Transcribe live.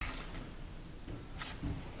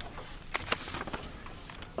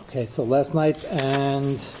Okay, so last night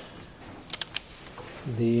and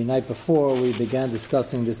the night before we began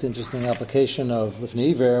discussing this interesting application of Lifnei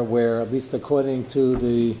Iver, where at least according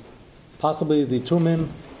to possibly the Tumim,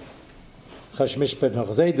 Chashmishpet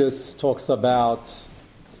Nochzedus talks about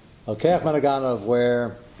Alkeach Managanov,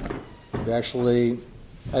 where we actually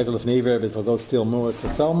Iver Lifnei Iver is he'll go steal more to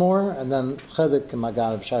sell more, and then Chedek and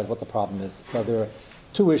Maganav Shad what the problem is. So there are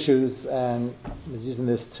two issues, and I was using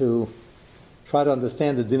this to try to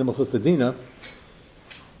understand the Dina Mechus Adina.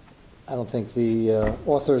 I don't think the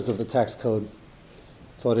authors of the tax code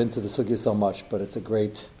thought into the sugya so much, but it's a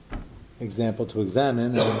great example to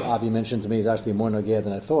examine. And Avi mentioned to me is actually more nogea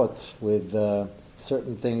than I thought, with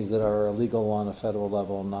certain things that are illegal on a federal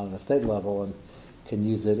level and not on a state level, and can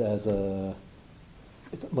use it as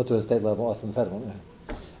it's much to a state level, also on the federal,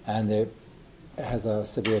 and it has a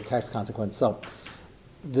severe tax consequence. So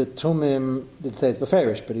the Tumim did say it's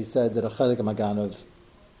beferish, but he said that a chelik maganov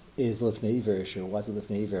is Lifnei Iver issue. Why is it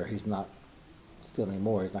Lifnei Iver? He's not stealing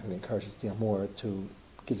more. He's not going to encourage you to steal more to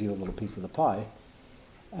give you a little piece of the pie.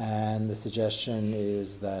 And the suggestion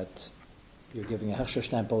is that you're giving a hechsher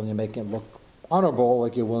stempel and you're making it look honorable,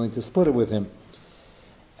 like you're willing to split it with him.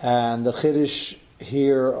 And the chiddush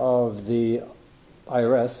here of the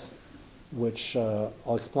IRS, which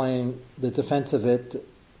I'll explain the defense of it,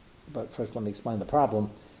 but first let me explain the problem.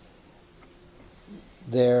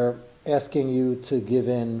 They're asking you to give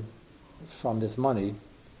in from this money,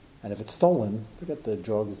 and if it's stolen, forget the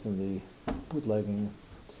drugs and the bootlegging,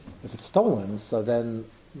 if it's stolen, so then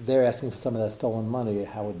they're asking for some of that stolen money,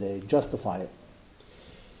 how would they justify it?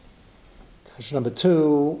 Question number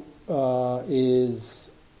two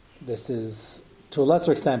is to a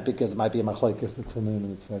lesser extent, because it might be a machlekes the Tumim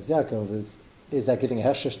and the Tefes Yaakov, is that giving a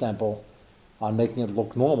hesher stempel on making it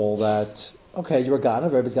look normal that, okay, you're a Ganav,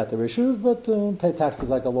 everybody's got their issues, but pay taxes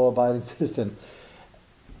like a law-abiding citizen.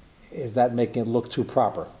 Is that making it look too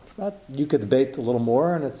proper? It's not. You could debate a little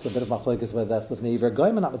more, and it's a bit of machlekes whether that's Lifnei Iver.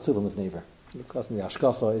 Goyim and not Mitzulim Lifnei Iver. Discussing the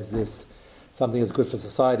Ashkafa, is this something that's good for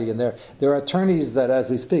society? And there are attorneys that,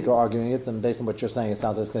 as we speak, are arguing it, and based on what you're saying, it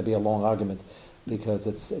sounds like it's going to be a long argument, because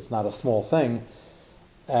it's not a small thing.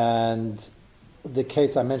 And the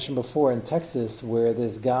case I mentioned before in Texas, where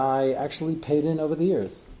this guy actually paid in over the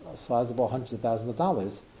years a sizable hundreds of thousands of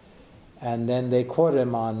dollars, and then they caught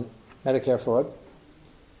him on Medicare fraud,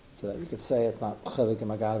 so that you could say it's not chelik and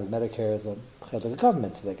maganav, Medicare is a chelik of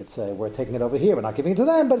government, so they could say we're taking it over here, we're not giving it to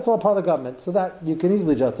them, but it's all part of the government, so that you can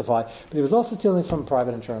easily justify. But he was also stealing from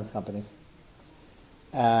private insurance companies,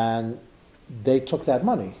 and they took that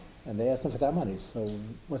money, and they asked him for that money. So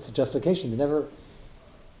what's the justification? They never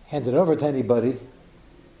handed it over to anybody,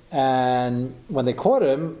 and when they caught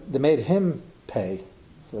him, they made him pay.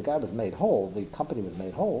 So the guy was made whole, the company was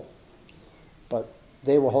made whole, but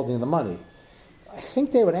they were holding the money. So I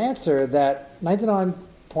think they would answer that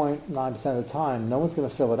 99.9% of the time, no one's going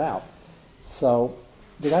to fill it out. So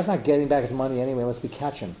the guy's not getting back his money anyway unless we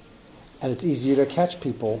catch him. And it's easier to catch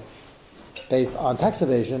people based on tax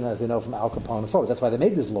evasion, as we know from Al Capone and forward. That's why they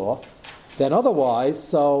made this law. Than otherwise,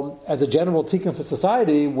 so as a general tikkun for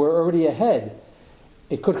society, we're already ahead.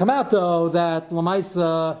 It could come out, though, that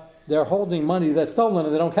Lamaisa, they're holding money that's stolen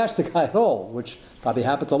and they don't catch the guy at all, which probably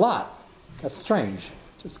happens a lot. That's strange.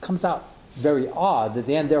 It just comes out very odd. At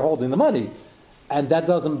the end, they're holding the money, and that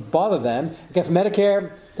doesn't bother them. Okay, for Medicare,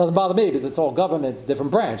 it doesn't bother me because it's all government, it's a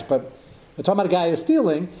different branch, but we're talking about a guy who's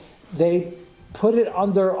stealing. They put it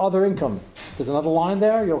under other income. There's another line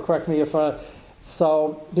there. You'll correct me if...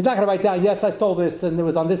 So he's not going to write down, yes, I stole this, and it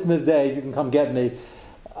was on this and this day, you can come get me.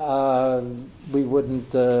 We wouldn't,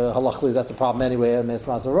 halachically, that's a problem anyway, in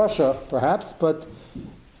Russia, perhaps, but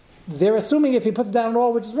they're assuming if he puts it down at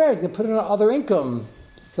all, which is rare, he's going to put it on other income.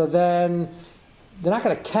 So then they're not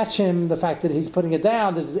going to catch him, the fact that he's putting it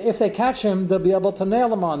down. If they catch him, they'll be able to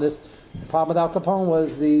nail him on this. The problem with Al Capone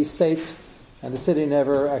was the state and the city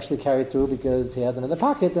never actually carried through because he had them in the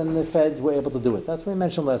pocket, and the feds were able to do it. That's what we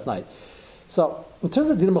mentioned last night. So, in terms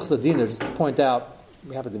of Dina Mechus Adina, just to point out,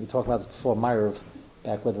 we happened to be talking about this before, Ma'ariv,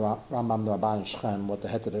 back with Rambam Ramban and Shechem, what the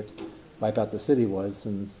head to wipe out the city was,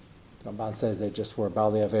 and Ramban says they just were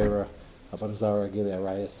Bali Averah, Avodah Zarah, Gili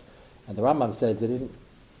Arayas, and the Rambam says they didn't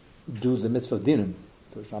do the mitzvah of Dinim.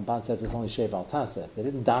 The Ramban says it's only Shev al Taseh. They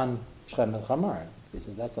didn't don Shechem and Chamar. He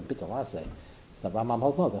says that's a bit of Aseh. So the Rambam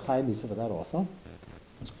holds no, the Chaim is for that also.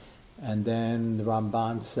 And then the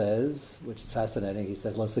Ramban says, which is fascinating, he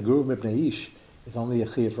says, L'segru mipnei ish is only a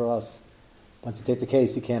chiyuv for us. Once you take the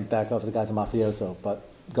case, you can't back off the guy's a mafioso. But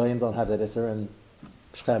Goyim don't have that isser, and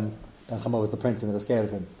Shechem, Ben Chama was the prince, and they were scared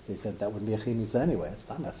of him. So he said that wouldn't be a chiyuv anyway. It's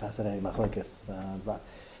not a fascinating machlekes.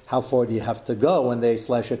 how far do you have to go when they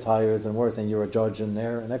slash your tires and worse, and you're a judge in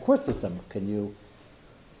their court system? Can you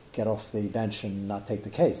get off the bench and not take the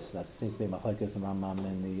case? That seems to be machlokes the Rambam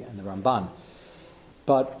and the Ramban.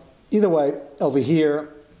 But either way, over here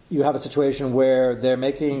you have a situation where they're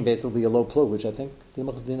making basically a low plug, which I think the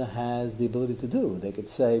Dimach Dina has the ability to do. They could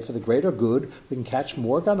say, for the greater good, we can catch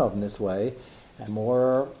more ganov in this way, and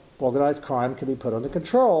more organized crime can be put under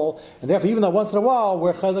control. And therefore, even though once in a while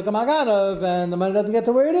we're chelik ganov and the money doesn't get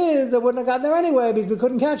to where it is, it wouldn't have gotten there anyway because we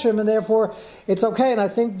couldn't catch him, and therefore it's okay. And I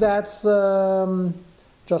think that's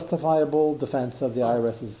justifiable defense of the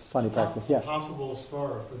IRS's funny practice. Yeah. Possible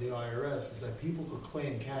story for the IRS is that people could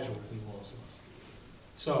claim casualty losses.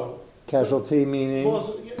 So casualty meaning?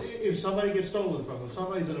 Well, if somebody gets stolen from them, if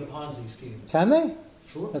somebody's in a Ponzi scheme. Can they?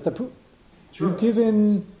 Sure. Sure. You've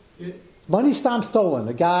given money stamp stolen.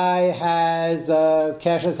 A guy has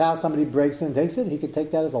cash in his house, somebody breaks in and takes it, he could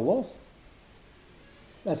take that as a loss?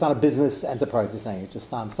 That's not a business enterprise, you're saying. It's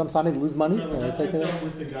just somebody lose money. No, I've dealt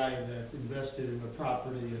with the guy that invested in the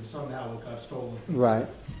property and somehow it got stolen from him. Right.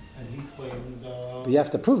 And he claimed... but you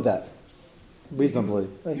have to prove that reasonably.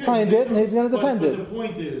 He claimed it and he's going to defend it. But the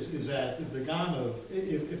point is that if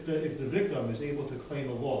the victim is able to claim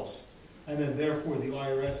a loss and then therefore the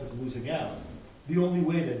IRS is losing out, the only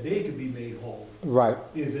way that they could be made whole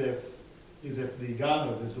is if the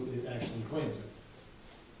Ganav actually claims it.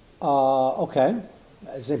 Okay.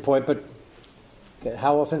 That's the point, but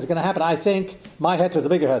how often is it going to happen? I think my heter is a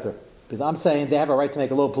bigger heter, because I'm saying they have a right to make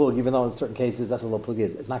a low plug, even though in certain cases that's what a low plug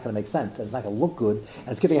is. It's not going to make sense, and it's not going to look good, and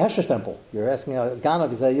it's giving a hesher temple. You're asking a Ganav,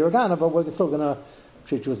 you say, you're a Ganav, but we're still going to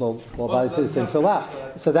treat you as a law-abiding citizen, fill out.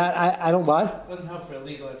 So that, I don't what? It doesn't help for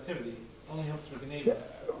illegal activity. It only helps for Geneva.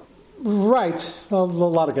 Right. Well, a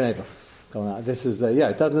lot of Geneva going on. This is,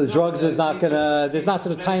 it doesn't, the drugs is not going to, there's not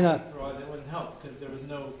sort of tiny... That wouldn't help, because there was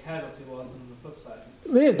no casualty loss on the flip side.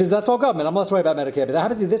 It is, because that's all government. I'm less worried about Medicare. But that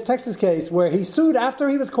happens in this Texas case where he sued after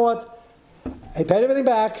he was caught. He paid everything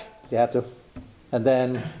back, because he had to. And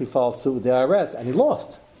then he filed suit with the IRS, and he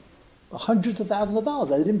lost hundreds of thousands of dollars.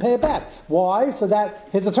 And he didn't pay it back. Why? So that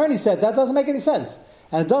his attorney said, that doesn't make any sense.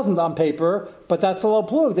 And it doesn't on paper, but that's the low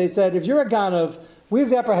plug. They said, if you're a Ganav, we have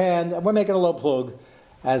the upper hand, and we're making a low plug,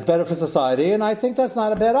 and it's better for society. And I think that's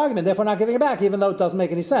not a bad argument. Therefore, not giving it back, even though it doesn't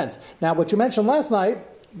make any sense. Now, what you mentioned last night,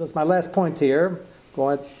 that's my last point here. Go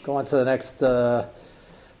on to the next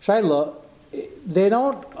Shaila. They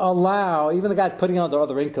don't allow, even the guys putting on their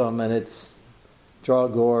other income, and it's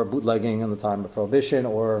drug or bootlegging in the time of Prohibition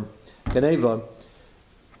or Geneva,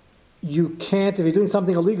 you can't, if you're doing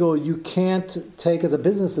something illegal, you can't take as a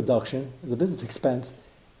business deduction, as a business expense,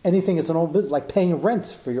 anything that's an old business, like paying rent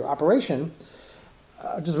for your operation.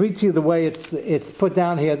 I'll just read to you the way it's put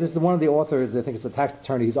down here. This is one of the authors, I think it's a tax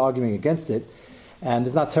attorney, he's arguing against it. And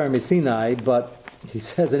it's not Terem Sinai, but he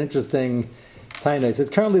says an interesting taina. He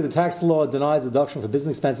says, currently the tax law denies deduction for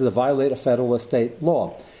business expenses that violate a federal or state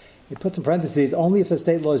law. He puts in parentheses, only if the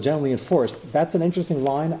state law is generally enforced. That's an interesting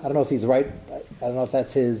line. I don't know if he's right. I don't know if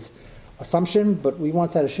that's his assumption, but we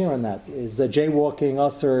once had a share on that. Is jaywalking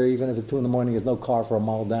us, or even if it's 2 a.m, is no car for a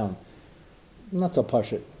mile down. Not so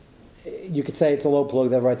push it. You could say it's a low plug,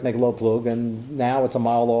 they have a right to make a low plug, and now it's a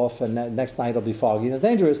mile off, and next night it'll be foggy, and it's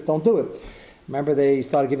dangerous, don't do it. Remember they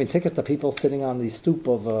started giving tickets to people sitting on the stoop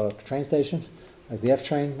of a train station, like the F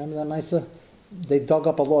train, remember that, Misa? They dug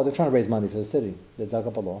up a law, they're trying to raise money for the city. They dug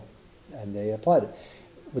up a law, and they applied it.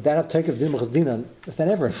 Would that have taken Dimach Dina if they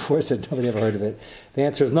never enforce it? Nobody ever heard of it. The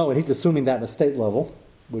answer is no, and he's assuming that at the state level,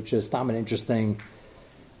 which is an interesting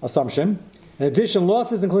assumption. In addition,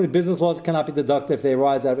 losses, including business losses, cannot be deducted if they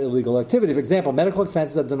arise out of illegal activity. For example, medical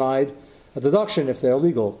expenses are denied a deduction if they're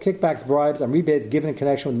illegal. Kickbacks, bribes, and rebates given in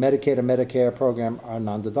connection with the Medicaid or Medicare program are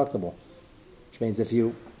non-deductible. Which means if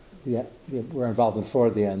you were involved in fraud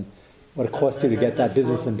at the end, what it costs you to get that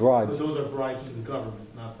business and bribes. Those are bribes to the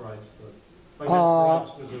government, not bribes to... bribes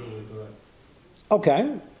specifically to that.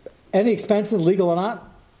 Okay. Any expenses, legal or not,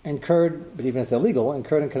 incurred, but even if they're legal,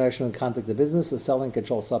 incurred in connection with conduct of business, the selling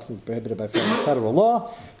controlled substance prohibited by federal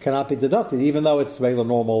law, cannot be deducted, even though it's regular,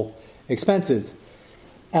 normal expenses.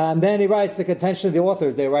 And then he writes the contention of the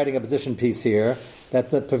authors, they're writing a position piece here, that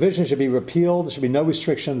the provision should be repealed, there should be no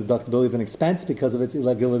restriction on the deductibility of an expense because of its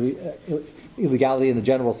illegality in the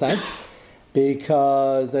general sense.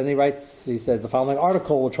 Because, then he says, the following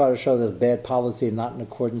article will try to show there's bad policy and not in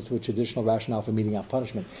accordance with traditional rationale for meting out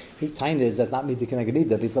punishment. He kind of that's not me to connect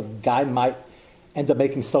either, because the guy might end up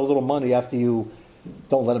making so little money after you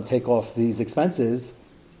don't let him take off these expenses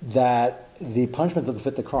that the punishment doesn't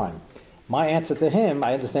fit the crime. My answer to him,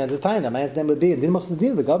 I understand his time. My answer to him would be, in Din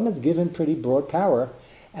Machzedin, the government's given pretty broad power,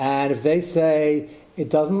 and if they say it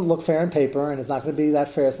doesn't look fair on paper, and it's not going to be that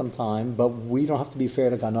fair sometime, but we don't have to be fair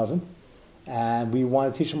to Ganovim, and we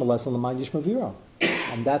want to teach them a lesson on the Yishma Viro.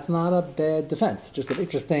 And that's not a bad defense. Just an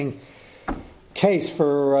interesting case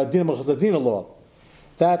for Dina Chazadina law.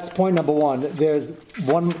 That's point number one. There's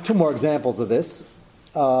two more examples of this.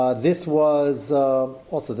 This was,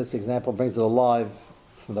 also this example brings it alive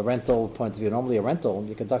from the rental point of view. Normally a rental,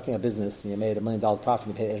 you're conducting a business and you made $1 million profit,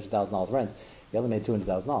 you paid $800,000 rent, you only made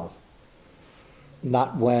 $200,000.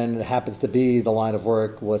 Not when it happens to be the line of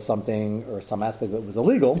work was something, or some aspect of it was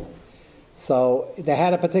illegal. So they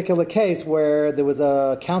had a particular case where there was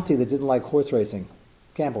a county that didn't like horse racing,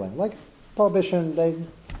 gambling. Like prohibition, they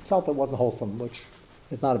felt it wasn't wholesome, which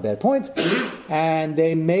is not a bad point. And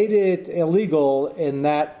they made it illegal in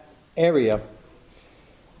that area.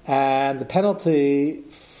 And the penalty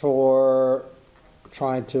for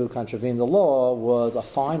trying to contravene the law was a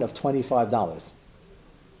fine of $25.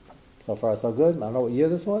 So far, so good. I don't know what year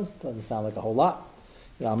this was. Doesn't sound like a whole lot.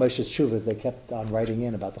 You know, Moshe's Tshuvas, they kept on writing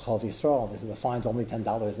in about the Chol Yisrael. They said the fine's only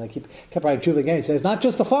 $10, and they kept writing Tshuva again. He says, it's not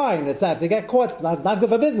just a fine. It's not. If they get caught, it's not good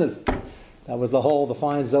for business. That was the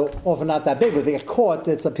fines are often not that big, but if they get caught,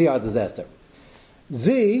 it's a PR disaster.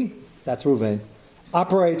 Z, that's Reuven,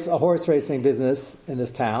 operates a horse racing business in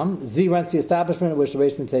this town. Z rents the establishment in which the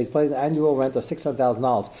racing takes place, an annual rent of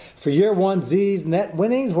 $600,000. For year one, Z's net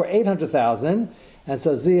winnings were $800,000, and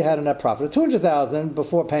so Z had a net profit of $200,000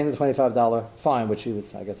 before paying the $25 fine, which he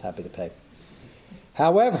was, I guess, happy to pay.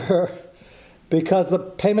 However, because the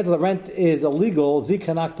payment of the rent is illegal, Z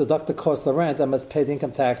cannot deduct the cost of the rent and must pay the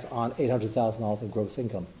income tax on $800,000 of gross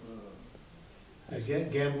income.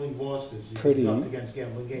 Gambling losses, you Pretty deduct against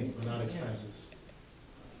gambling gains, but not expenses.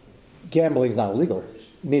 Gambling is not illegal.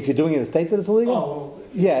 I mean, if you're doing it in a state that it's illegal? Oh, well,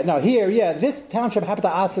 yeah, no, here, this township happened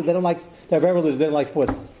to ask that they don't like, they're very religious, they don't like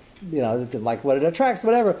sports. You know, they didn't like what it attracts,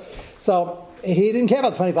 whatever. So he didn't care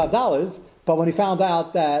about $25, but when he found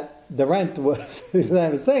out that the rent was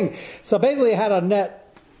his thing, so basically he had a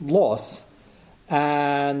net loss,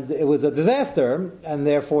 and it was a disaster, and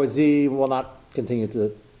therefore Z will not continue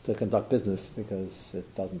to conduct business because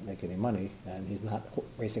it doesn't make any money, and he's not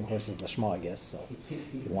racing horses lashma, I guess, so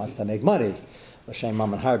he wants to make money. L'shem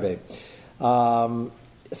Mammon Harbe.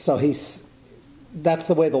 So that's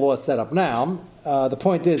the way the law is set up now. The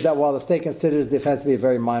point is that while the state considers the offense to be a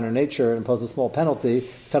very minor nature and imposes a small penalty,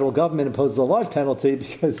 federal government imposes a large penalty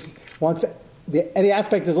because once any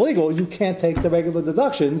aspect is illegal, you can't take the regular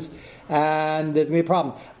deductions, and there's going to be a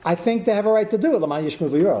problem. I think they have a right to do it, L'man Yishma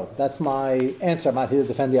V'yiro. That's my answer. I'm not here to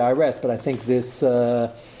defend the IRS, but I think this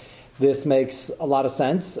makes a lot of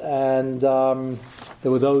sense. And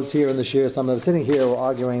there were those here in the shir, some of them sitting here, were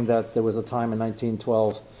arguing that there was a time in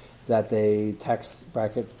 1912 that the tax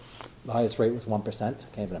bracket, the highest rate was 1%. Can't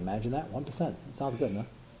even imagine that. 1%. It sounds good, no?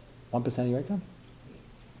 1% of your income?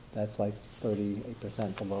 That's like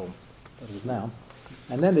 38% below what it is now.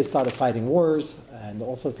 And then they started fighting wars and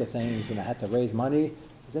all sorts of things, and they had to raise money.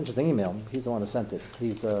 It's an interesting email. He's the one who sent it.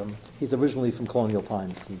 He's originally from colonial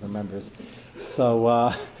times, he remembers.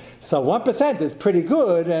 So 1% is pretty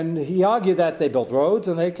good, and he argued that they built roads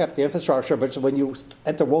and they kept the infrastructure, but when you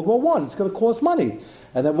enter World War I, it's going to cost money.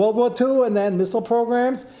 And then World War II, and then missile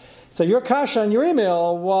programs. So your kasha in your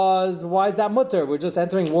email was, why is that mutter? We're just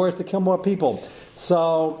entering wars to kill more people.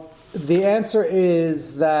 So the answer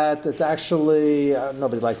is that it's actually,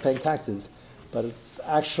 nobody likes paying taxes, but it's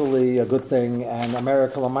actually a good thing. And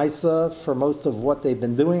America Lamaisa, for most of what they've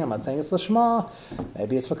been doing, I'm not saying it's Lashma,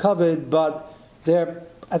 maybe it's for COVID, but they're,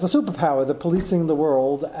 as a superpower, they're policing the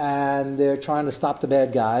world, and they're trying to stop the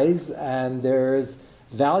bad guys, and there's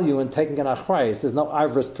value in taking an achrayus. There's no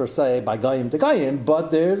averah per se by Goyim to Goyim,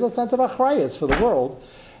 but there's a sense of achrayus for the world.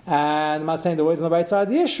 And I'm not saying they're always on the right side of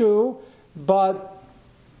the issue, but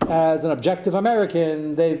as an objective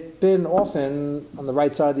American, they've been often on the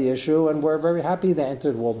right side of the issue, and we're very happy they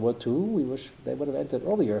entered World War II. We wish they would have entered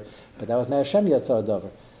earlier, but that was Me'ashem Yatzar Dover.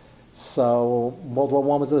 So World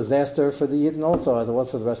War I was a disaster for the Yidden also, as it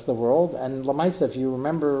was for the rest of the world. And Lamaisa, if you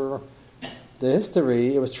remember the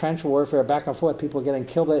history, it was trench warfare back and forth, people getting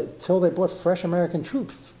killed until they brought fresh American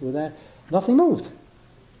troops. Nothing moved.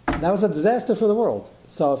 And that was a disaster for the world.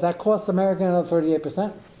 So if that costs America another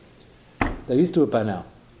 38%, they're used to it by now.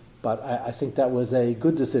 But I think that was a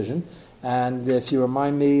good decision. And if you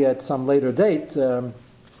remind me at some later date,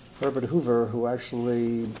 Herbert Hoover, who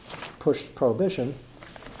actually pushed prohibition,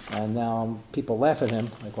 and now people laugh at him,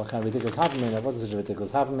 like, what kind of ridiculous Havamina? It wasn't such a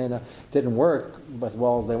ridiculous Havamina. Didn't work as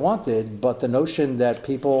well as they wanted, but the notion that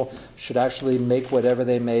people should actually make whatever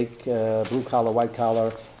they make, blue collar, white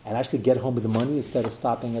collar, and actually get home with the money instead of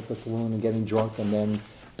stopping at the saloon and getting drunk and then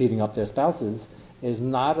beating up their spouses, is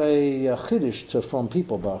not a chiddush to from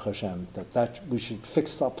people, Baruch Hashem, that we should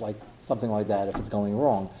fix up like something like that if it's going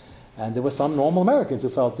wrong. And there were some normal Americans who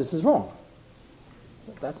felt this is wrong.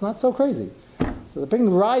 That's not so crazy. So the big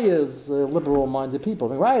rayas, liberal-minded people,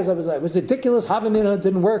 the rayas, it was ridiculous, Havamina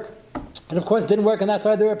didn't work. And of course it didn't work, and that's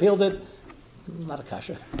why they appealed it. Not a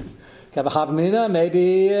kasha. Have a Havamina,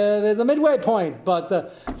 maybe there's a midway point, but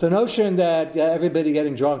the notion that everybody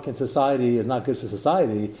getting drunk in society is not good for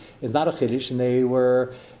society is not a chiddush, and they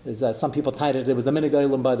were, some people tied it was the minig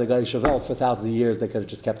olam by the guy Chevelle for thousands of years. They could have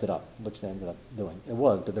just kept it up, which they ended up doing. It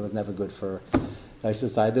was, but it was never good for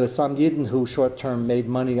society. There was some Yidden who short-term made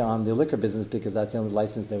money on the liquor business because that's the only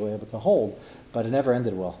license they were able to hold, but it never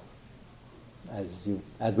ended well,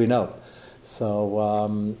 as we know.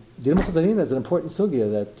 So, Dinam Chazanina is an important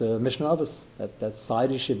sugya that Mishnah Avos, that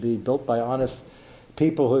society should be built by honest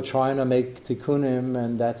people who are trying to make tikkunim,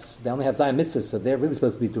 and they only have Zayin mitzvahs, so they're really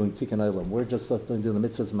supposed to be doing tikkun olam. We're just supposed to do the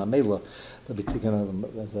mitzvahs mamela, they'll be tikkun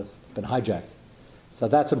olam, it's been hijacked. So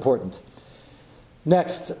that's important.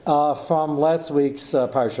 Next, from last week's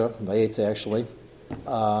parsha, Vayetze actually,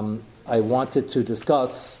 I wanted to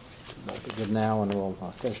discuss, we'll begin now and we'll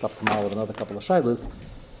finish up tomorrow with another couple of shaylas.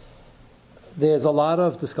 There's a lot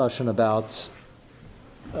of discussion about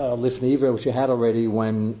lifnei ivra, which you had already,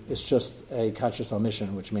 when it's just a conscious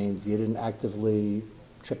omission, which means you didn't actively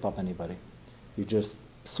trip up anybody. You just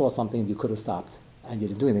saw something you could have stopped, and you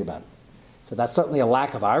didn't do anything about it. So that's certainly a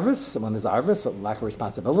lack of arvus. When there's arvus, a lack of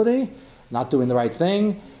responsibility, not doing the right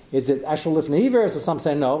thing. Is it actual lifnei ivra? So some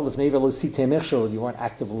say no, lifnei ivra lo sitei michshel, you weren't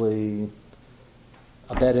actively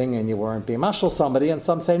abetting and you weren't being mashal somebody, and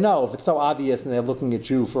some say no, if it's so obvious and they're looking at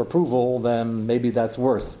you for approval, then maybe that's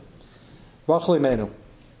worse. Rachel Imenu,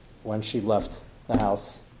 when she left the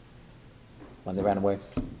house, when they ran away,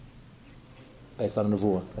 based on a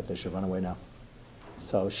nevuah that they should run away now.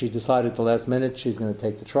 So she decided at the last minute she's going to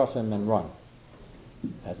take the trophim and run,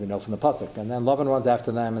 as we know from the pasuk. And then Lavan runs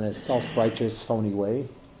after them in a self-righteous, phony way,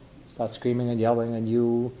 starts screaming and yelling, and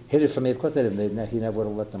you hid it from me. Of course they didn't. He never would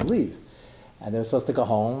have let them leave. And they were supposed to go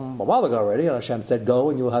home a while ago already. And Hashem said,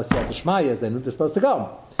 go, and you will have Siyat Shmayas. They knew they're supposed to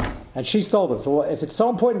go. And she stole them. So if it's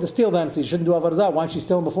so important to steal them, so you shouldn't do Avodah Zarah, why didn't she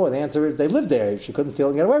steal them before? The answer is they lived there. She couldn't steal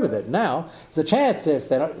and get away with it. Now, there's a chance if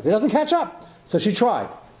he doesn't catch up. So she tried.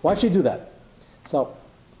 Why did she do that? So,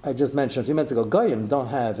 I just mentioned a few minutes ago, Goyim don't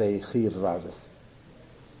have a Chiyuv of Arvis.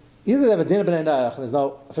 Either they have a Din B'nai Noach, and there's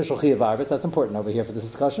no official Chiyuv of Arvis. That's important over here for this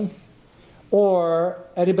discussion. Or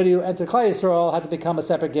anybody who entered Klal Yisrael had to become a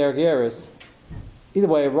separate Ger Geris. Either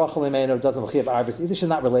way, Rachel Imenu doesn't have a Chiyuv Arvis. Either she's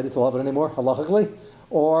not related to Lavan anymore, halachically,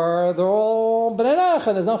 or they're all B'nai Noach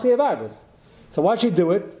and there's no Chiyuv Arvis. So why'd she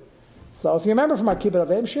do it? So if you remember from our Kibbut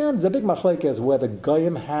Avim Shirim, the big machlek is whether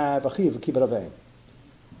Goyim have a Chiyuv of Kibbut Avim.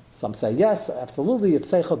 Some say yes, absolutely, it's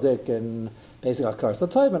Seichodik and basic Akar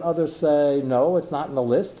Satayv, and others say no, it's not in the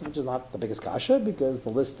list, which is not the biggest kasha, because the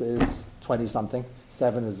list is 20-something.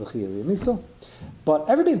 7 is the Chiyuv Yisrael. But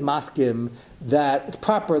everybody's maskim that it's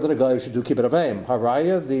proper that a guy should do Kibbut Avim.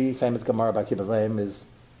 Haraya, the famous Gemara about Kibbut Avim, is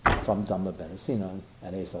from Dama ben Sinan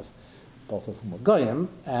and Esav, both of whom were Goyim,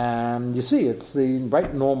 and you see, it's the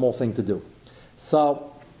right normal thing to do.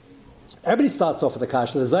 So, everybody starts off with the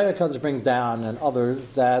kasha. The Zayar Kodesh brings down, and others,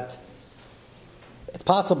 that it's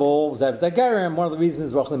possible that Zagarim, one of the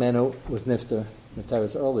reasons Rachel Imenu was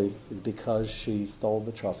Niftaris early, is because she stole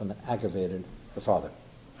the trophim and aggravated her father.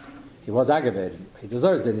 He was aggravated. He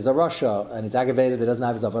deserves it. He's a Rasha, and he's aggravated. He doesn't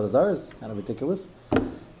have his Avodah Zarah. It's kind of ridiculous.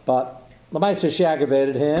 But Lamaisa, she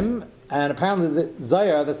aggravated him, and apparently the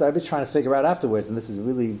Zayar, that's what everybody's trying to figure out afterwards, and this is a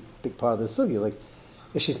really big part of the sugya, like,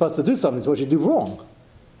 if she's supposed to do something, so what she do wrong?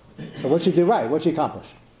 So what she do right? What she accomplish?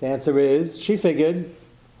 The answer is, she figured,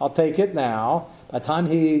 I'll take it now. By the time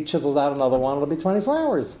he chisels out another one, it'll be 24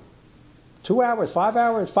 hours. 2 hours, 5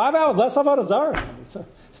 hours, 5 hours, less Avodah Zarah.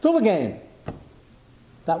 Still a game.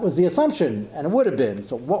 That was the assumption, and it would have been.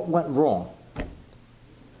 So what went wrong?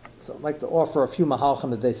 So I'd like to offer a few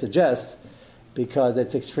mahalchim that they suggest, because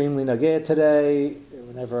it's extremely nageh today.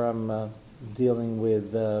 Whenever I'm dealing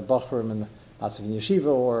with Bachrim and Asif in Yeshiva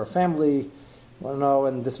or family, I want to know,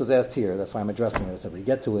 and this was asked here, that's why I'm addressing it, so we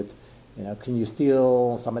get to it. Can you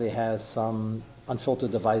steal, somebody has some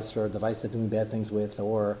unfiltered device or a device they're doing bad things with,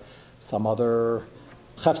 or some other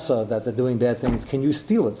chefsa that they're doing bad things, can you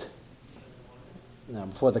steal it? Now,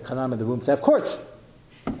 before the kanam in the room say, of course,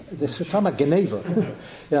 this is talking about Geneva.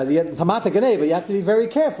 The Tamata Geneva, you have to be very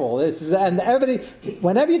careful. And everybody,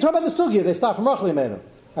 whenever you talk about the sugya, they start from Rachel Imenu.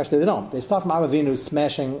 Actually, they don't. They start from Avinu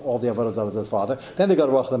smashing all the avodas of his father. Then they go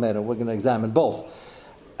to Rachel Imenu. We're going to examine both.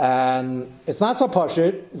 And it's not so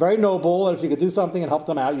pashut, very noble, and if you could do something and help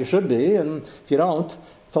them out, you should be. And if you don't,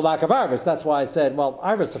 It's a lack of arvis. That's why I said, well,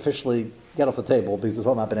 arvis officially get off the table because it's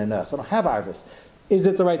not been enough. So I don't have arvis. Is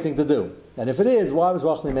it the right thing to do? And if it is, why was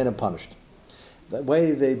Rachel Imenu punished? The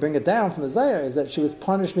way they bring it down from the Zayar is that she was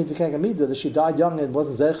punished that she died young and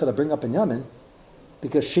wasn't zeicha to bring up in Yemen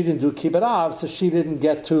because she didn't do kibbut av, so she didn't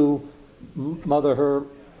get to mother her,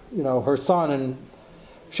 her son and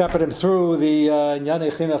shepherd him through the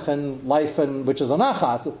Yanei Chinuch and life, and which is a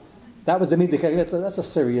nachas. That was the midah. That's a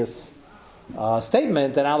serious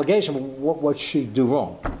statement, an allegation. What she do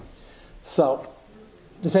wrong? So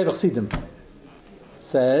the Sefer Chassidim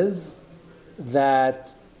says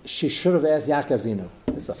that she should have asked Yaakov Avinu.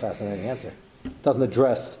 It's a fascinating answer. It doesn't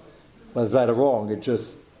address whether it's right or wrong. It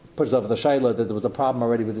just puts over the shayla that there was a problem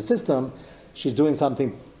already with the system. She's doing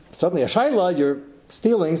something, certainly a shayla, you're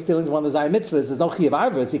stealing is one of the Zayim mitzvahs. There's no chiyav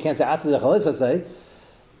arvis. You can't say, Asli Dechalisa say.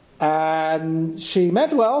 And she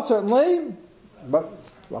meant well, certainly,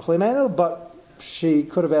 but she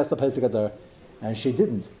could have asked the Pesach Adar, and she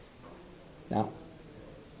didn't. Now,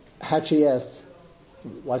 had she asked,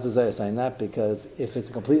 why is the Zayah saying that? Because if it's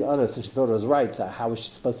complete honest and she thought it was right, so how was she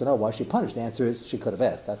supposed to know why she punished? The answer is she could have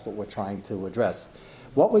asked. That's what we're trying to address.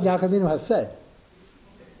 What would Yaakov Avinu have said?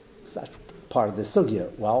 So that's part of this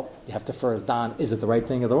sugya. Well, you have to first don, is it the right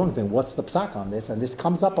thing or the wrong thing? What's the psak on this? And this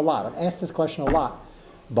comes up a lot. I've asked this question a lot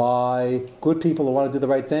by good people who want to do the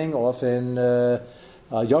right thing, often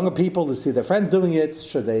younger people who see their friends doing it.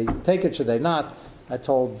 Should they take it? Should they not? I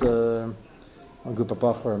told one group of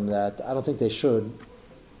Bachrim that I don't think they should.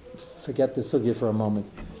 Forget the sugya for a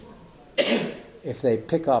moment. If they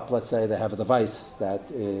pick up, let's say they have a device that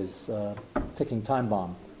is a ticking time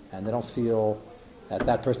bomb, and they don't feel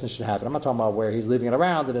that person should have it. I'm not talking about where he's leaving it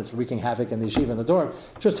around and it's wreaking havoc in the yeshiva in the dorm.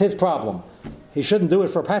 Just his problem. He shouldn't do it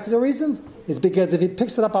for a practical reason. It's because if he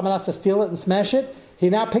picks it up, I'm going to steal it and smash it. He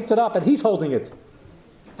now picked it up and he's holding it.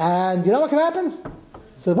 And you know what can happen? He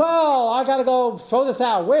says, well, I got to go throw this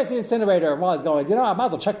out. Where's the incinerator? Well, he's going, I might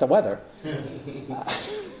as well check the weather.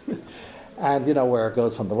 And you know where it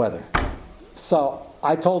goes from the weather. So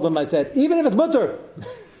I told him, I said, even if it's mutter,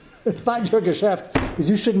 it's not your geschäft, because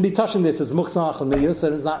you shouldn't be touching this. It's muksach and miyus,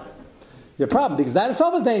 and it's not your problem, because that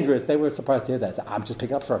itself is dangerous. They were surprised to hear that. I said, I'm just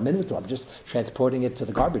picking up for a minute, or I'm just transporting it to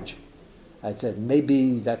the garbage. I said,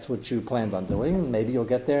 maybe that's what you planned on doing. Maybe you'll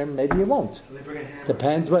get there, maybe you won't. So they bring a hammer.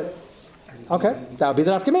 Depends what. Okay, that would be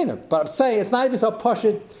the nafkamina. But I'm saying it's not even so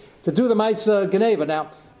pushit to do the Maisa Geneva.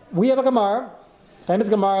 Now, we have a Gemara, famous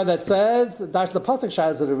Gemara that says, that's the pasuk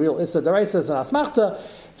shayas of the real Issa Deresis and Asmachta,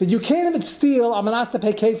 that you can't even steal Amanas to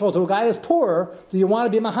pay kefil to a guy who's poor, that you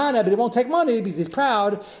want to be Mahana, but he won't take money because he's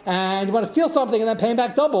proud, and you want to steal something and then pay him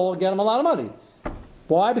back double, get him a lot of money.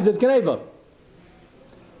 Why? Because it's Geneva.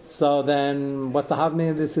 So then, what's the Havmi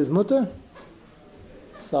in this is mutter?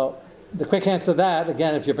 So, the quick answer to that,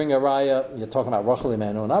 again, if you bring a raya, you're talking about Rachel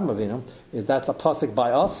Imenu and Avraham Avinu, is that's a pasuk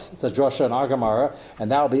by us, it's a drasha and our Gemara,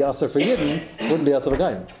 and that will be usher for Yidden, wouldn't be usher for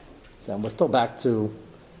Gayim. So we're still back to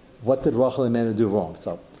what did Rachel Imenu do wrong.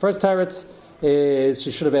 So first teretz is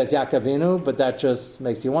she should have asked Yaakov Avinu, but that just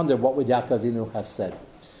makes you wonder what would Yaakov Avinu have said.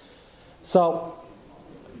 So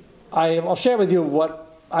I'll share with you what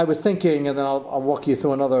I was thinking, and then I'll walk you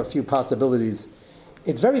through another few possibilities.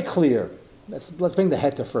 It's very clear. Let's bring the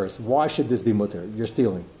heter first. Why should this be mutter? You're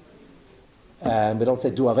stealing. And we don't say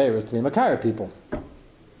do averas to be makar people.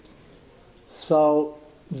 So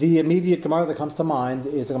the immediate Gemara that comes to mind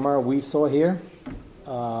is a Gemara we saw here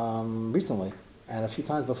recently, and a few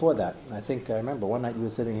times before that. And I remember one night you were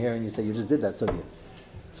sitting here and you said you just did that sugya.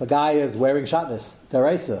 If a guy is wearing shatnez,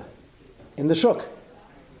 deraisa, in the shuk,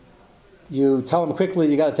 you tell him quickly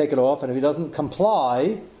you got to take it off, and if he doesn't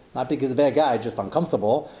comply, not because he's a bad guy, just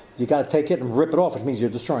uncomfortable, you got to take it and rip it off, which means you're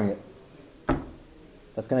destroying it.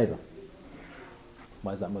 That's Geneva.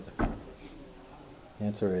 Why is that mutter? The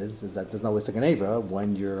answer is that there's no Issa Geneva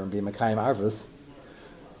when you're being Mekayim Arvus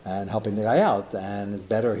and helping the guy out, and it's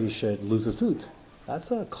better he should lose a suit. That's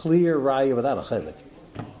a clear raya without a chelik.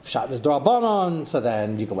 Shot his drabanon, so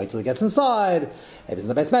then you can wait till he gets inside. If it's in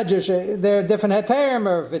the best medrash, there are different heterim,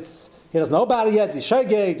 or if he doesn't know about it yet, he's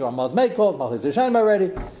shegeg, or Maz Meikol, Maz Yishanim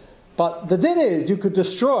already. But the din is, you could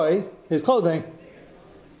destroy his clothing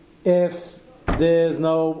if there's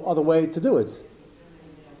no other way to do it.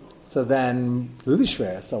 So then, really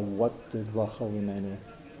schwer. So what did Rachel Imenu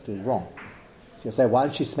do wrong? So you say, why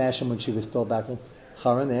did she smash him when she was still back in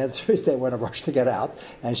Haran? The answer is they were in a rush to get out.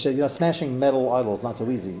 And she said, smashing metal idols is not so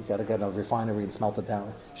easy. You got to get a refinery and smelt it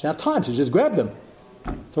down. She didn't have time, so she just grabbed them.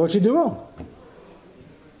 So what did she do wrong?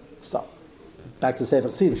 So, back to Sefer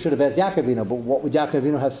Chassidim, should have asked Yaakov Avinu, but what would Yaakov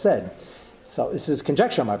Avinu have said? So this is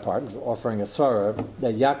conjecture on my part, offering a svara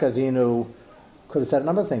that Yaakov Avinu could have said a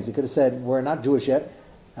number of things. He could have said, we're not Jewish yet,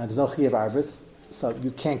 and there's no chiyav arvis, so you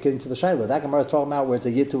can't get into the shayla. That Gemara is talking about where it's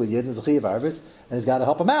a yid to a yid, and there's a chiyav arvis, and he's got to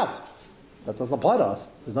help him out. That doesn't apply to us.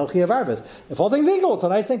 There's no chiyav arvis. If all things equal, it's a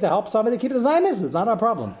nice thing to help somebody keep his zaymis. It's not our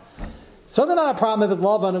problem. Certainly not a problem if it's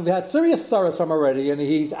Lavan, if we had serious sorrows from already, and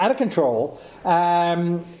he's out of control.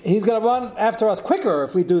 He's going to run after us quicker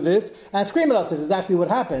if we do this, and scream at us. This is exactly what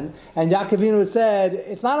happened. And Yaakovinu said,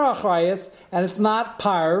 it's not our achrayus, and it's not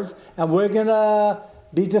parv, and we're going to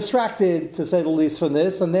be distracted, to say the least, from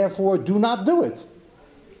this, and therefore do not do it.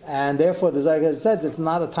 And therefore, the Zayah says it's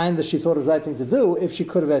not a time that she thought it was the right thing to do if she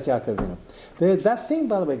could have asked Yaakovinu. That thing,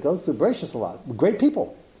 by the way, goes to Bereshis a lot. Great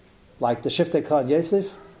people, like the Shiftei Khan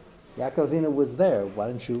Yosef. Yaakovinu was there. Why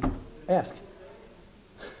didn't you ask?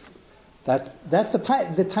 That's the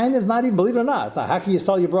time. The time is not even, believe it or not, it's not how can you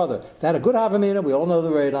sell your brother. They had a good Havamina. We all know the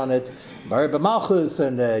rate on it. Bari B'Malchus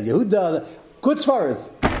and Yehuda. Good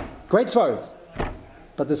svaras. Great svaras.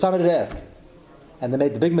 But there's somebody to ask. And they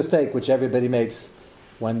made the big mistake, which everybody makes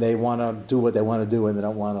when they want to do what they want to do and they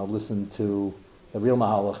don't want to listen to the real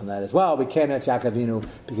Mahalach, and that is, well, we can't ask Yaakovinu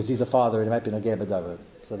because he's the father and he might be Nagei B'Davar.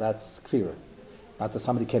 So that's Kfirah. Not that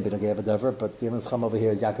somebody can't be Nagei B'Davar, but the Yemens Chum over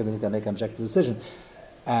here is Yaakovinu to make an objective decision.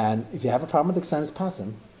 And if you have a problem with the Ksenis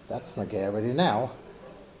Pasim, that's Nagei already now.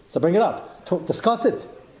 So bring it up. Discuss it.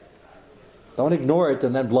 Don't ignore it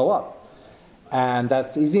and then blow up. And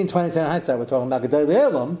that's easy in 2010 hindsight. We're talking about Gedei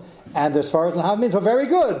Le'elam, and as far as the Havamins were very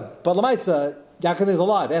good. But Lamaisa, Yaakov is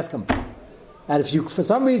alive. Ask him. And if you, for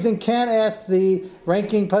some reason, can't ask the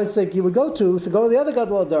ranking posek you would go to, so go to the other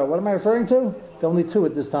Gadol Adar. What am I referring to? There are only two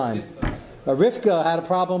at this time. Rivka had a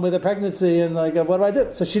problem with her pregnancy, and what do I do?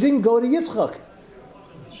 So she didn't go to Yitzchak.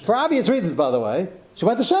 For obvious reasons, by the way. She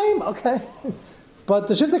went to Shem, okay. But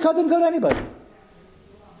the Shiftei Khan didn't go to anybody.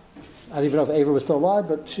 I don't even know if Ava was still alive,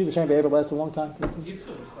 but she was saying Ava lasted a long time.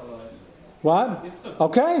 Yitzchak was still alive. What? Yitzchak.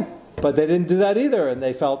 Okay. But they didn't do that either, and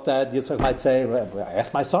they felt that Yitzchak might say, well, I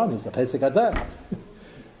asked my son, he's the Pesach Adar.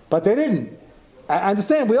 But they didn't. I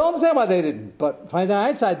understand, we all understand why they didn't. But on the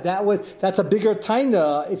hindsight, that's a bigger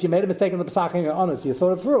taina. If you made a mistake in the Pesach and you're honest, you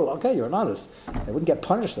thought it through. Okay, you're honest. They wouldn't get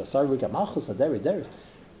punished. Sorry, we got Malchus, Adari.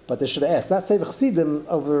 But they should have asked. That Sefer Chassidim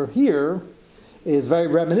over here is very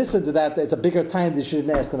reminiscent to that. It's a bigger time they shouldn't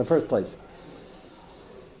ask in the first place.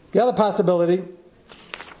 The other possibility,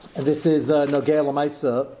 and this is Nogei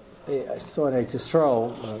L'Maisa. I saw in Eretz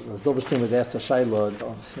Yisrael, Zilberstein was asked a Shiloh in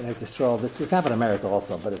Eretz Yisrael. This happened in America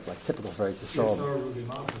also, but it's like typical for Eretz Yisrael.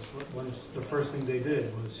 The first thing they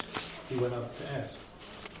did was he went up to ask.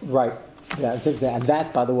 Right. Yeah, and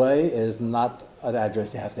that, by the way, is not an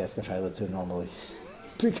address you have to ask a Shiloh to normally,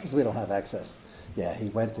 because we don't have access. Yeah, he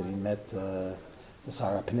went and he met the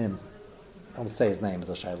Sarah Panim. I don't say his name is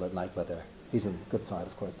a Shiloh at night, but he's on the good side,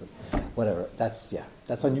 of course, but whatever. That's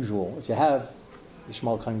unusual. If you have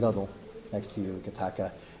Yishmael Khan Gadol next to you,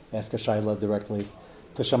 Getaka, ask a Shaila directly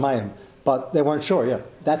to Shamayim. But they weren't sure, yeah.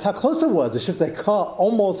 That's how close it was. The Shiftei Khan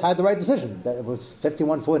almost had the right decision. It was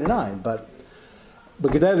 51-49, but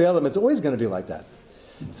Gedei Le'elam, it's always going to be like that.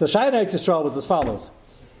 So Shaila Eretz Yisrael was as follows.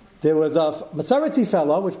 There was a Masoreti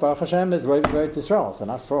fellow, which Baruch Hashem is very, very Yisrael, so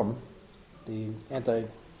not from the they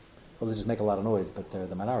just make a lot of noise, but they're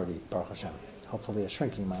the minority, Baruch Hashem. Hopefully a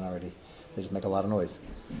shrinking minority. They just make a lot of noise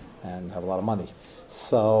and have a lot of money.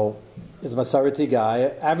 So, he's a Masoreti guy,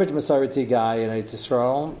 average Masoreti guy in Eretz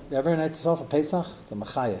Yisrael. You ever in Eretz Yisrael for Pesach? It's a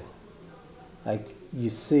Machaya. Like, you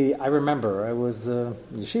see, I remember, I was in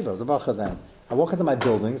Yeshiva, I was a Bacha then. I walk into my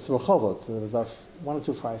building, it's Rechovot. There was one or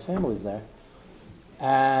two Fry families there.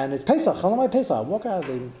 And it's Pesach, how long am I Pesach? I walk out of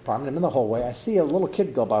the apartment, I'm in the hallway, I see a little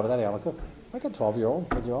kid go by with that yarmulke, like a 12-year-old,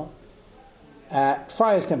 12-year-old.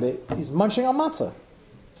 Friars can be, he's munching on matzah.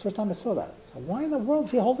 First time I saw that. So why in the world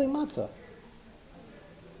is he holding matzah?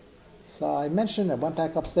 So I went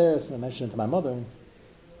back upstairs and I mentioned it to my mother. And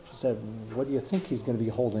she said, what do you think he's going to be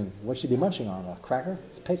holding? What should he be munching on? A cracker?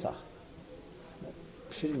 It's Pesach.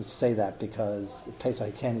 She didn't say that because it's Pesach,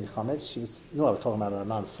 he can't eat chametz. She knew I was talking about a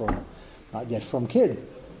not yet from kid.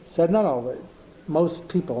 She said, no, most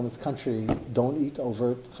people in this country don't eat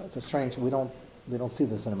overt. It's a strange, we don't see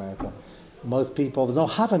this in America. Most people, there's no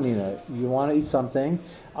havamina. You want to eat something.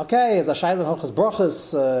 Okay, as a shayla hochas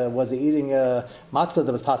brochas, was he eating matzah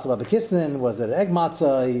that was possible by kisnin? Was it egg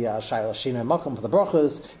matzah? He shayla shina makom for the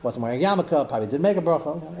brochas. He wasn't wearing yarmulke. Probably didn't make a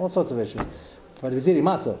brocha. All sorts of issues. But he was eating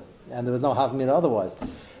matzah, and there was no havamina otherwise.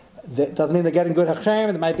 That doesn't mean they're getting good hachshem.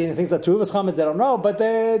 There might be things that two of us chametz they don't know, but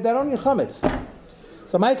they don't eat chametz.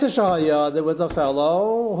 So Ma'aser Shahaya, there was a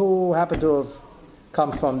fellow who happened to have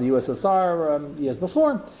come from the USSR years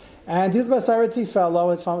before. And he was a Masoreti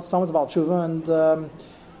fellow, his son was about tshuva, and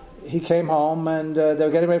he came home and they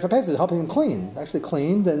were getting ready for Pesach, helping him clean. Actually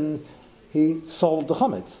cleaned, and he sold the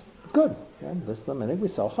chametz. Good. Yeah, this is the minute we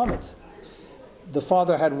sell chametz. The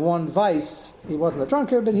father had one vice. He wasn't a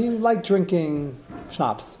drunkard, but he liked drinking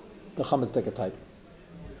schnapps, the chametz ticket type.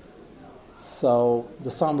 So the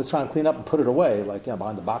son was trying to clean up and put it away, like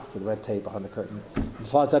behind the box with red tape behind the curtain. The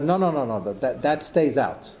father said, no, that stays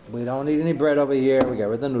out. We don't need any bread over here. We get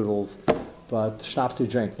rid of the noodles, but the schnapps you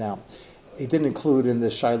drink. Now, he didn't include in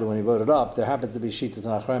this shayla when he wrote it up. There happens to be shittas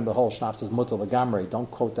and achrim. The whole schnapps is mutter legamrei. Don't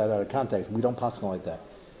quote that out of context. We don't pass like that.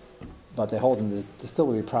 But they hold in the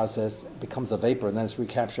distillery process, it becomes a vapor, and then it's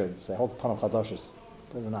recaptured. So they hold the panam chadoshes.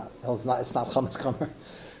 Believe it or not, it's not chametz kamer.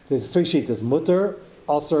 There's three shittas: mutter,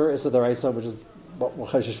 aser, issa deraisa, which is what we're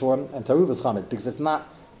choshesh for, and taruv is chametz, because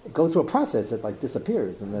it goes through a process. It like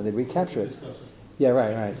disappears, and then they recapture it. Yeah,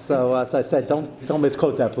 right. So I said, don't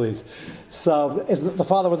misquote that, please. So the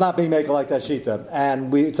father was not being made like that shita,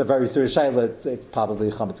 and it's a very serious shayla. It's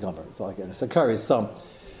probably chametz kamer. It's like it's a curry.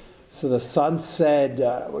 So the son said,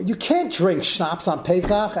 you can't drink schnapps on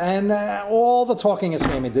Pesach, and all the talking and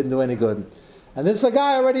screaming didn't do any good. And this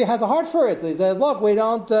guy already has a heart for it. He says, look, we're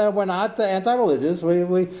not anti-religious.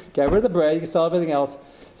 We get rid of the bread, you can sell everything else.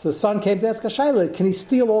 So the son came to ask a shayla, can he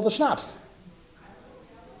steal all the schnapps?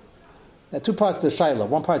 Now, two parts to the shayla.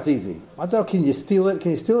 One part's easy. I don't know, can you steal it?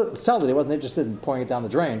 Can you steal it and sell it? He wasn't interested in pouring it down the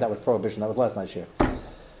drain. That was prohibition. That was last night's year.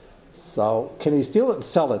 So, can you steal it and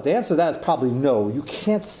sell it? The answer to that is probably no. You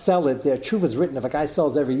can't sell it. Their tshuva is written, if a guy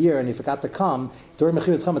sells every year and he forgot to come, during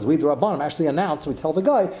Mechiras Chametz, we, the Rabbanim, actually announce, we tell the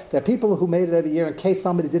guy, there are people who made it every year in case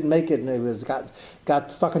somebody didn't make it and it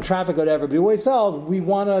got stuck in traffic or whatever, but he always sells, we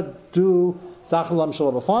want to do Zachal Lam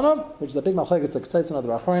Shalom B'fanav, which is a big machlekes, like Kseisin of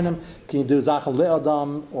the Achronim. Can you do Zachal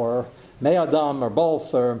Le'adam or Me'adam or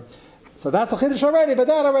both? So that's a Chiddush already, but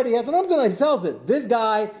that already has an umdana, he sells it. This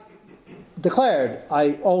guy declared,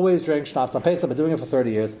 I always drink schnapps on Pesach. I've been doing it for 30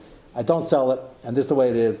 years. I don't sell it, and this is the way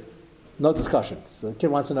it is. No discussion. So the kid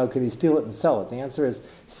wants to know, can he steal it and sell it? The answer is,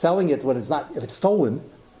 selling it when it's not, if it's stolen,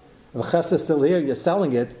 the chef is still here, you're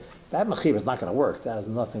selling it, that mechir is not going to work. That has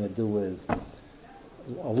nothing to do with,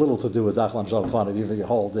 a little to do with Zachlam Shalfan. Even if you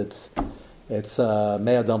hold, it's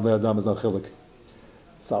me'adam is no chilik.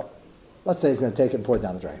 So, let's say he's going to take it and pour it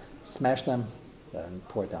down the drain. Smash them, and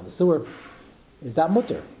pour it down the sewer. Is that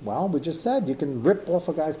mutter? Well, we just said you can rip off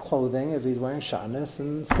a guy's clothing if he's wearing shatnez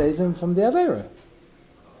and save him from the averah.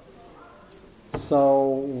 So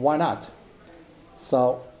why not?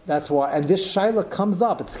 So that's why. And this shayla comes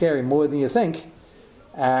up. It's scary more than you think.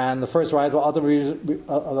 And the first rise, well, not Adam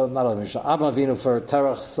Avinu for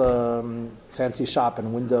Terach's fancy shop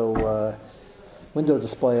and window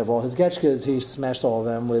display of all his getchkas. He smashed all of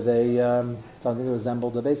them with something that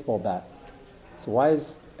resembled a baseball bat. So why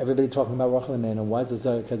is everybody talking about Rachel Imenu? Why is the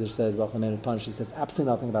Zohar Kodesh says Rachel Imenu punished? It says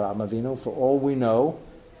absolutely nothing about Adam Avinu. For all we know,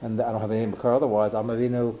 and I don't have any makar otherwise, Adam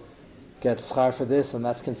Avinu gets schar for this, and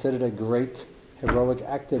that's considered a great heroic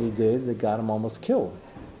act that he did that got him almost killed.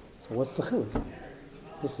 So what's the chiluk?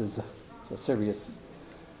 This is a serious.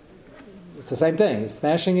 It's the same thing.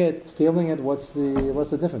 Smashing it, stealing it. What's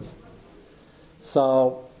the difference?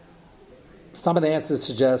 So some of the answers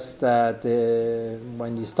suggest that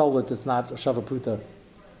when you stole it, it's not shavaputa.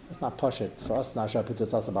 It's not pashit. For us, it's not shavaputa,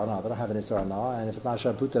 it's asabana. They don't have an isra na, and if it's not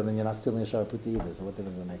shavaputa, then you're not stealing a shavaputa either. So what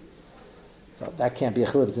difference does it make? So that can't be a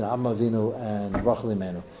chiluk between Adam Avinu and Rachel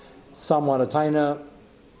Imenu. Someone, a taina,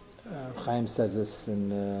 Chaim says this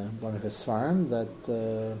in one of his svarim, that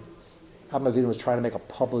Adam Avinu was trying to make a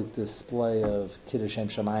public display of Kiddush Shem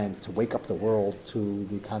Shamayim to wake up the world to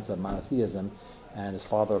the concept of monotheism. And his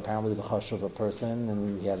father apparently was a hush of a person,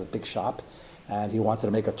 and he had a big shop, and he wanted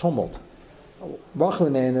to make a tumult. Rachel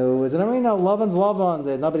Imenu is an arena, Lavan's Lavan,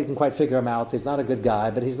 that nobody can quite figure him out. He's not a good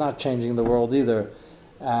guy, but he's not changing the world either.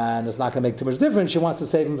 And it's not going to make too much difference. She wants to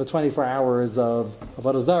save him for 24 hours of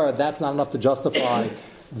Avodah Zarah. That's not enough to justify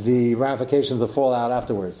the ramifications of fallout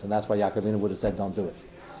afterwards. And that's why Yaakov Avinu would have said, don't do it.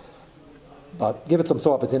 But give it some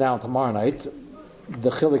thought between now and tomorrow night.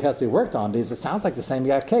 The chilik has to be worked on, because it sounds like the same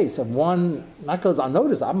case. And one, not goes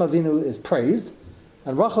unnoticed, Adam Avinu is praised,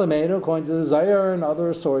 and Rachel Imenu, according to the Zohar and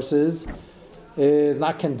other sources, is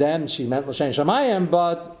not condemned. She meant L'Shem Shamayim,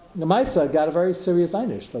 but the Maisa got a very serious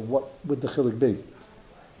einish. So what would the chilik be?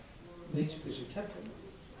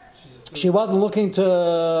 She wasn't looking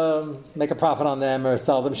to make a profit on them or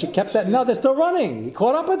sell them. She kept that. No, they're still running. He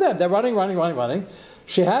caught up with them. They're running.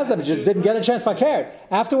 She has them, just didn't get a chance for care.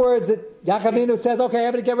 Afterwards, Yaakov Avinu says, okay,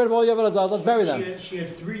 everybody get rid of all your avodah, let's bury them. She had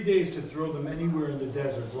 3 days to throw them anywhere in the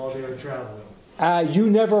desert while they were traveling. You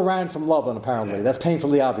never ran from Lavan, apparently. Okay. That's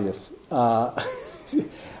painfully obvious.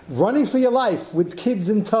 Running for your life with kids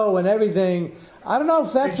in tow and everything, I don't know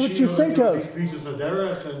if that's what you think of. Increases the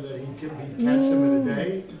derech and that he can catch them in a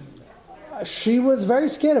day? she was very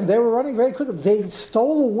scared. They were running very quickly. They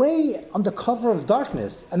stole away under cover of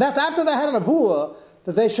darkness. And that's after they had an averah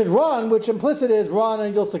that they should run, which implicit is run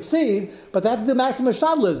and you'll succeed. But that's the maximum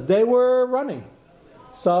shtadlus. They were running.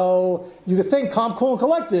 So you could think calm, cool, and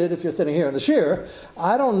collected if you're sitting here in the shir.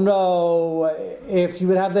 I don't know if you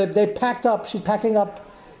would have they packed up. She's packing up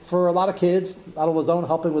for a lot of kids. Out of his own,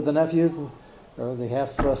 helping with the nephews or the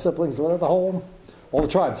half siblings, whatever, all the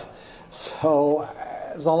tribes. So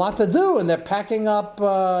there's a lot to do, and they're packing up.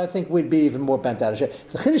 I think we'd be even more bent out of shape.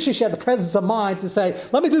 The Chiddush, she had the presence of mind to say,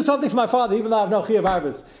 "Let me do something for my father, even though I have no chiyuv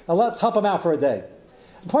arvus, and let's help him out for a day."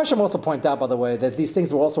 And Parsham also point out, by the way, that these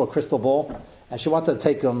things were also a crystal ball. And she wanted to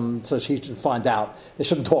take them so she should find out. They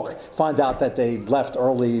shouldn't talk. Find out that they left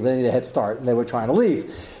early, they needed a head start, and they were trying to leave.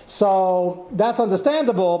 So that's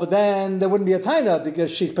understandable, but then there wouldn't be a taina because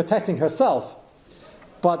she's protecting herself.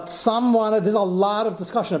 But there's a lot of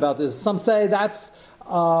discussion about this. Some say that's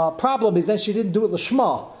a problem is then she didn't do it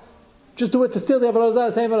l'shma. Just do it to steal the averah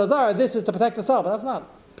zarah, same averah zarah. This is to protect herself. But that's not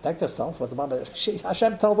protect herself. What's the problem?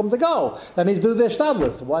 Hashem told them to go. That means do their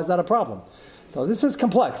shtadlus. Why is that a problem? So this is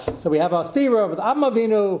complex. So we have a stira with Avraham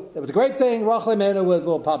Avinu. It was a great thing. Rachel Imenu was a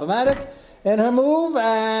little problematic in her move.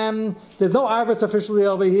 And there's no arvus officially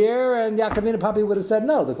over here. And Yaakov Avinu probably would have said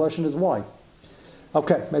no. The question is why.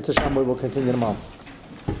 Okay, Mitzvah Shem, we will continue tomorrow.